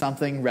hurt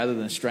something rather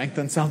than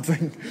strengthen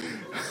something.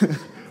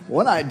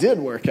 When I did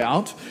work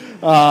out,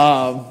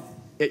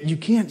 you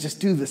can't just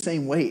do the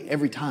same weight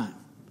every time.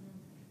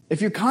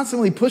 If you're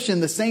constantly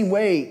pushing the same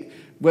weight,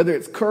 whether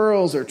it's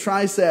curls or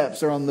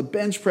triceps or on the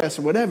bench press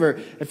or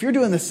whatever, if you're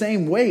doing the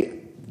same weight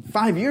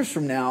 5 years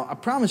from now, I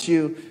promise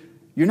you,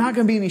 you're not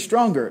going to be any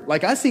stronger.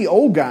 Like I see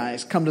old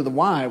guys come to the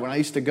Y when I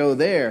used to go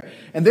there,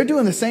 and they're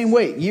doing the same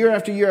weight year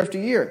after year after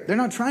year. They're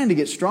not trying to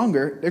get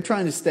stronger. They're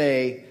trying to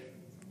stay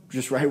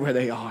just right where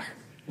they are.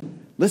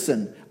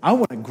 Listen, I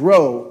want to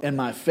grow in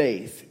my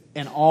faith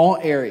in all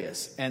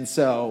areas. And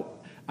so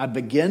I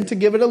begin to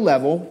give it a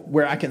level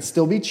where I can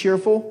still be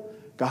cheerful.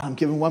 God, I'm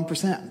giving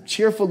 1%. I'm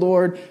cheerful,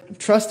 Lord. I'm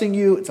trusting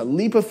you. It's a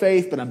leap of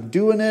faith, but I'm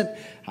doing it.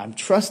 I'm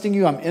trusting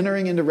you. I'm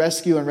entering into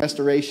rescue and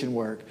restoration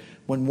work.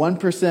 When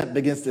 1%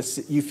 begins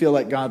to, you feel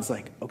like God's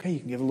like, okay, you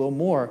can give a little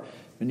more,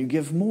 then you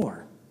give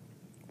more.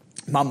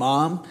 My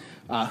mom,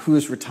 who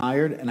is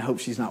retired, and I hope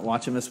she's not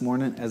watching this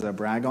morning as I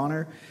brag on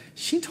her,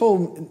 she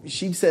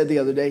said the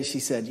other day, she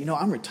said,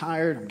 I'm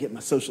retired. I'm getting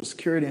my Social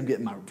Security. I'm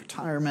getting my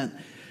retirement.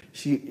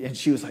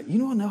 She was like, you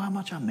don't know how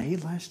much I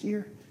made last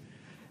year?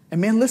 And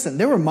man, listen,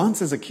 there were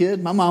months as a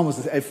kid. My mom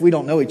was, if we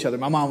don't know each other,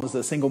 my mom was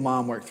a single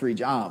mom, worked 3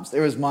 jobs.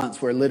 There was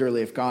months where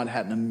literally if God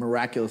hadn't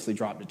miraculously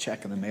dropped a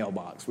check in the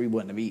mailbox, we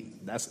wouldn't have eaten.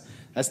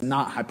 That's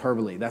not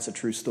hyperbole. That's a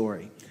true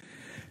story.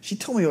 She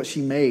told me what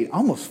she made. I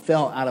almost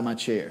fell out of my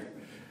chair.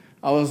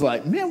 I was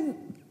like,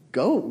 man,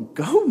 go,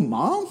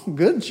 Mom.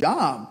 Good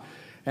job.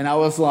 And I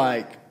was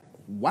like,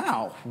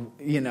 wow,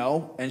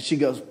 And she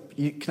goes,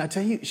 can I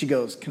tell you? She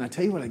goes, can I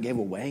tell you what I gave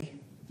away?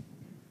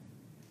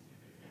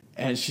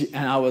 And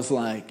I was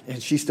like,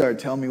 and she started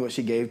telling me what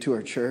she gave to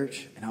her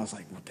church. And I was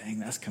like, well, dang,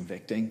 that's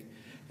convicting.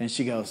 And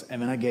she goes,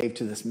 and then I gave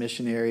to this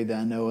missionary that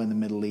I know in the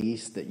Middle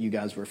East that you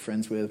guys were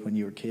friends with when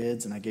you were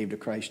kids. And I gave to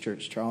Christ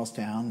Church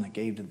Charlestown. And I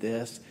gave to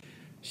this.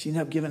 She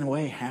ended up giving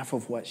away half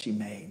of what she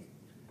made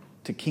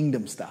to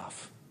kingdom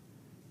stuff,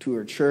 to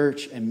her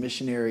church and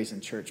missionaries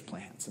and church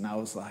plants. And I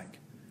was like,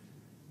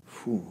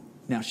 whew.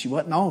 Now, she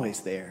wasn't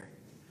always there,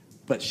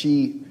 but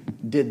she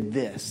did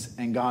this.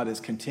 And God has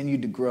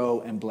continued to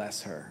grow and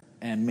bless her.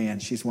 And man,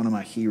 she's one of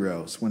my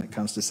heroes when it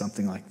comes to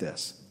something like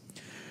this.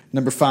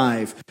 Number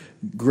 5,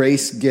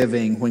 grace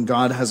giving when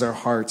God has our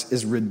hearts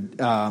is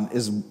redemptive.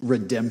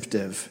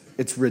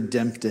 It's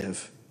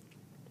redemptive.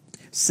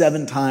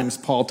 7 times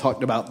Paul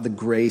talked about the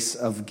grace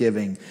of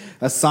giving.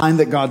 A sign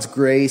that God's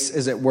grace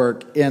is at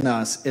work in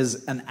us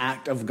is an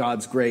act of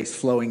God's grace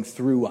flowing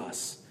through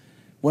us.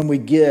 When we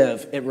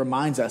give, it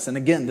reminds us, and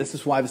again, this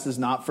is why this is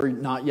not for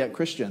not yet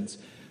Christians.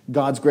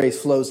 God's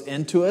grace flows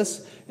into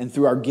us, and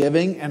through our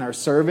giving and our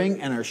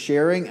serving and our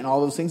sharing and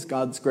all those things,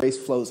 God's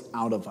grace flows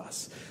out of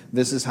us.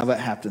 This is how that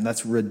happened.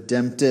 That's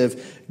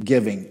redemptive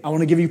giving. I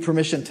want to give you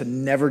permission to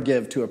never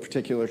give to a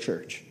particular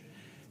church.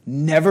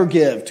 Never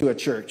give to a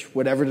church,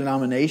 whatever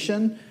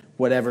denomination,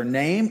 whatever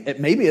name.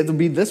 Maybe it'll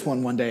be this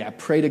one day. I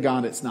pray to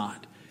God it's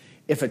not.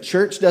 If a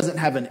church doesn't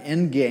have an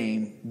end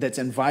game that's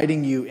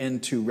inviting you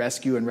into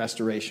rescue and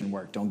restoration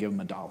work, don't give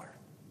them $1.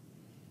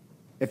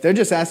 If they're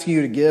just asking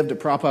you to give to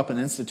prop up an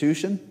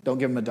institution, don't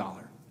give them $1.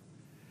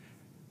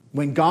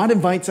 When God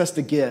invites us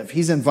to give,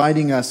 he's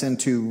inviting us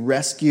into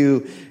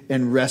rescue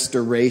and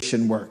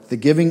restoration work. The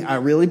giving, I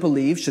really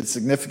believe, should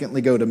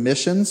significantly go to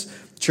missions,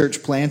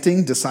 church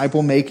planting,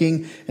 disciple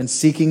making, and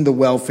seeking the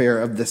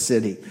welfare of the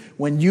city.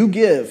 When you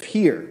give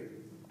here,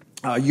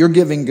 your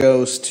giving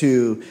goes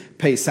to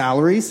pay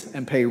salaries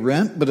and pay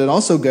rent, but it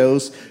also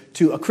goes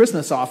to a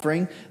Christmas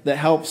offering that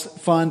helps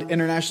fund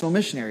international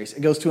missionaries.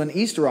 It goes to an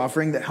Easter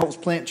offering that helps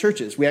plant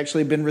churches. We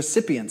actually have been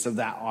recipients of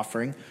that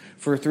offering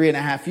for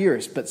 3.5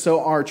 years, but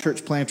so are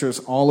church planters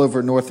all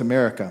over North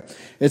America.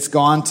 It's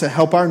gone to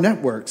help our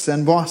networks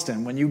in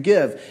Boston. When you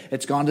give,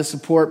 it's gone to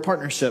support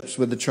partnerships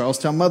with the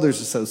Charlestown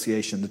Mothers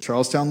Association, the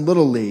Charlestown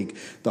Little League,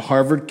 the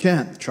Harvard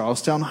Kent,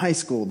 Charlestown High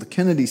School, the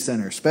Kennedy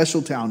Center,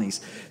 special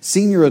townies,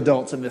 senior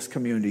adults in this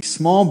community,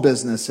 small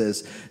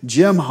businesses,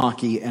 gym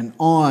hockey, and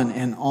on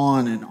and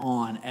on and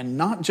on. And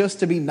not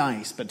just to be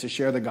nice, but to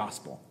share the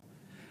gospel.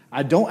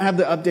 I don't have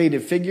the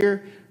updated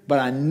figure, but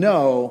I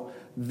know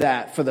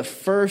that for the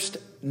first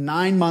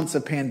 9 months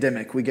of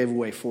pandemic, we gave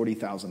away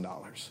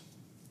 $40,000.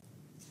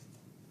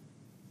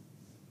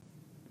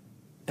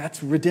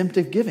 That's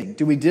redemptive giving.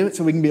 Do we do it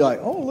so we can be like,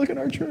 oh, look at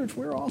our church,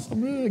 we're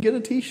awesome, get a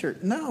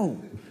t-shirt? No.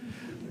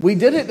 We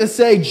did it to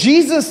say,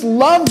 Jesus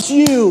loves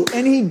you,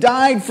 and he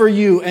died for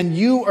you, and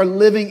you are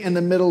living in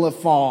the middle of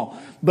fall.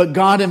 But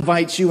God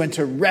invites you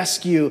into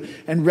rescue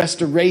and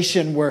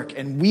restoration work,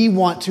 and we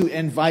want to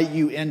invite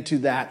you into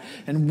that.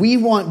 And we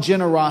want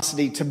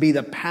generosity to be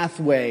the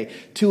pathway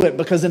to it,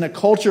 because in a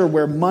culture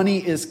where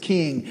money is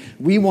king,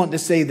 we want to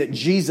say that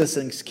Jesus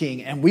is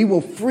king, and we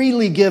will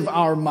freely give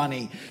our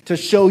money to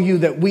show you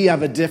that we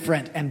have a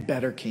different and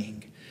better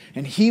king.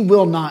 And he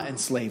will not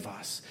enslave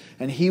us,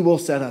 and he will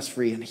set us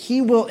free, and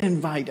he will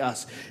invite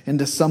us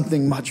into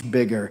something much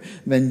bigger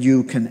than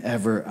you can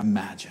ever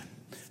imagine.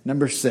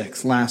 Number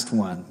 6, last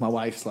one. My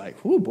wife's like,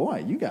 "Oh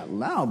boy, you got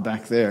loud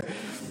back there."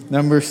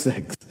 Number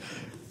 6,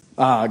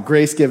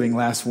 grace giving,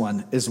 last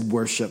one, is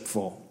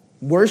worshipful.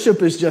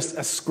 Worship is just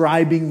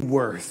ascribing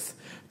worth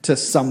to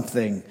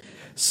something.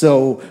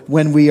 So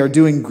when we are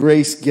doing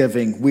grace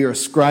giving, we are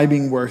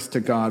ascribing worth to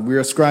God. We are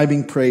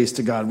ascribing praise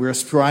to God. We are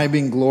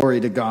ascribing glory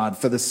to God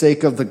for the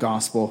sake of the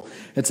gospel.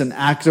 It's an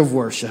act of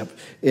worship.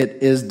 It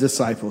is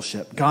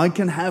discipleship. God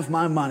can have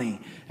my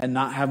money and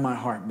not have my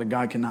heart, but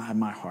God cannot have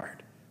my heart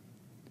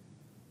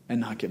and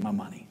not get my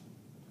money.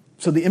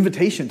 So the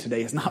invitation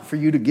today is not for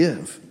you to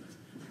give.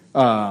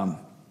 The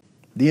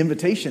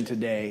invitation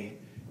today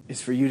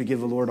is for you to give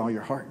the Lord all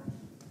your heart.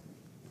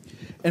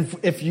 And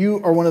if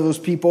you are one of those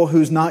people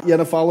who's not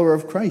yet a follower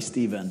of Christ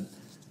even,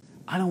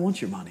 I don't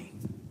want your money.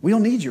 We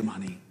don't need your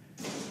money.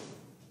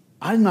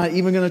 I'm not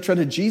even going to try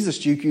to Jesus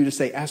juke you to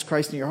say, ask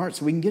Christ in your heart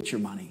so we can get your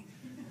money.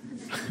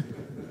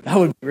 That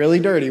would be really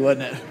dirty,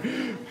 wouldn't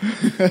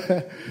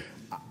it?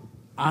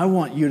 I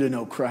want you to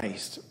know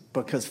Christ,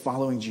 because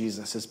following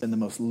Jesus has been the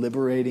most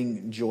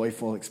liberating,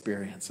 joyful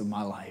experience of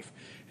my life.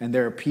 And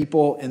there are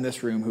people in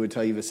this room who would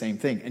tell you the same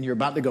thing. And you're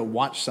about to go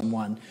watch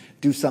someone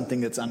do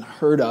something that's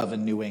unheard of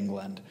in New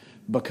England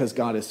because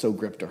God has so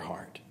gripped their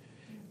heart.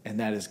 And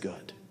that is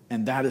good.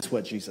 And that is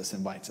what Jesus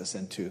invites us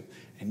into.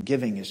 And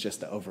giving is just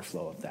the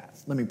overflow of that.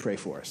 Let me pray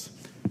for us.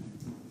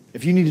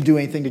 If you need to do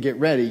anything to get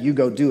ready, you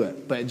go do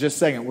it. But in just a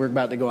second, we're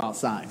about to go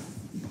outside.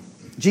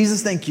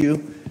 Jesus, thank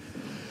you.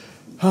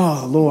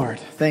 Oh, Lord,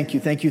 thank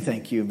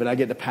you. But I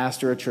get to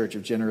pastor a church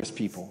of generous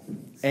people.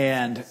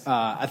 And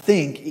I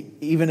think,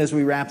 even as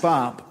we wrap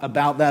up,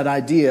 about that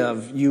idea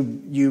of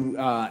you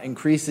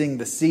increasing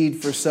the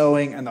seed for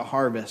sowing and the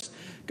harvest.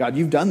 God,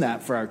 you've done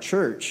that for our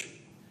church.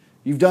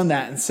 You've done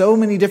that in so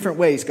many different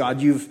ways, God.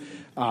 You've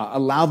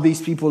allowed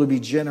these people to be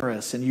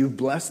generous, and you've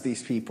blessed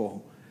these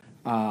people.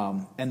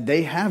 And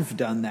they have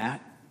done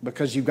that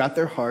because you've got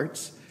their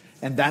hearts.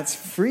 And that's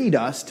freed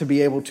us to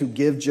be able to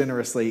give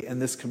generously in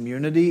this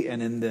community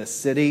and in this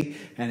city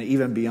and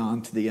even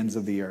beyond to the ends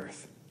of the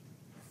earth.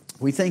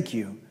 We thank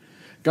you.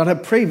 God, I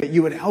pray that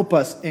you would help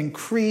us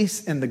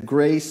increase in the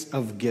grace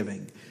of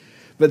giving,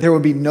 that there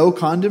would be no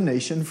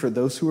condemnation for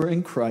those who are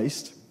in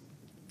Christ,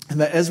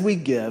 and that as we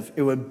give,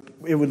 it would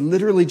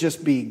literally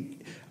just be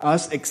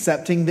us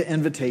accepting the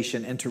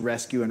invitation into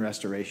rescue and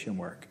restoration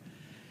work.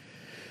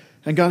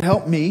 And God,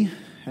 help me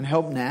and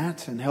help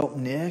Nat and help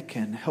Nick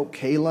and help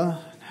Kayla.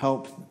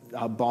 Help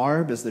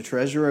Barb as the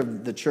treasurer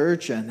of the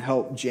church, and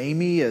help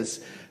Jamie as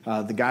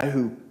the guy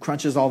who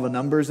crunches all the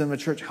numbers in the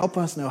church. Help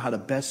us know how to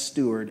best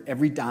steward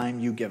every dime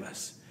you give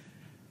us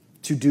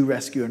to do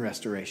rescue and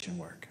restoration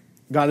work.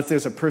 God, if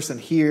there's a person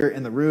here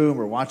in the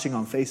room or watching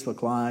on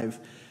Facebook Live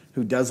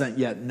who doesn't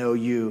yet know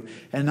you,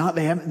 and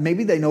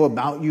maybe they know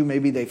about you,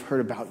 maybe they've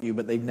heard about you,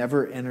 but they've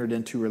never entered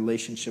into a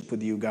relationship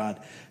with you,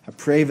 God, I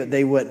pray that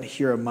they wouldn't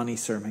hear a money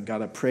sermon.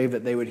 God, I pray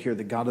that they would hear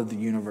the God of the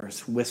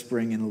universe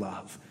whispering in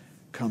love,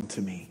 come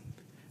to me.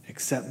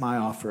 Accept my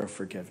offer of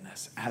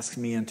forgiveness. Ask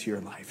me into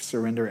your life.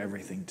 Surrender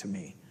everything to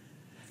me.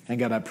 And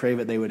God, I pray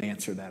that they would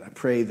answer that. I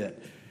pray that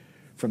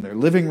from their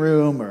living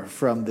room or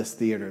from this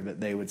theater that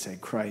they would say,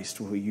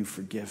 Christ, will you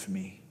forgive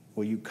me?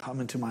 Will you come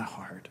into my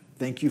heart?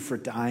 Thank you for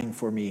dying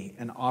for me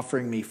and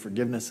offering me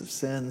forgiveness of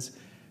sins,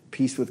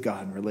 peace with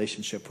God, and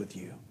relationship with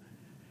you.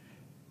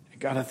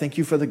 And God, I thank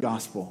you for the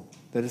gospel,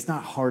 that it's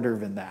not harder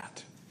than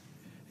that.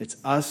 It's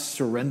us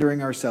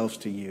surrendering ourselves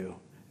to you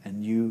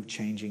and you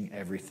changing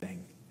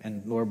everything.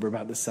 And Lord, we're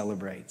about to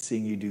celebrate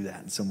seeing you do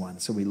that in someone.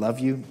 So we love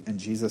you in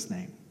Jesus'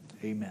 name.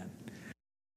 Amen.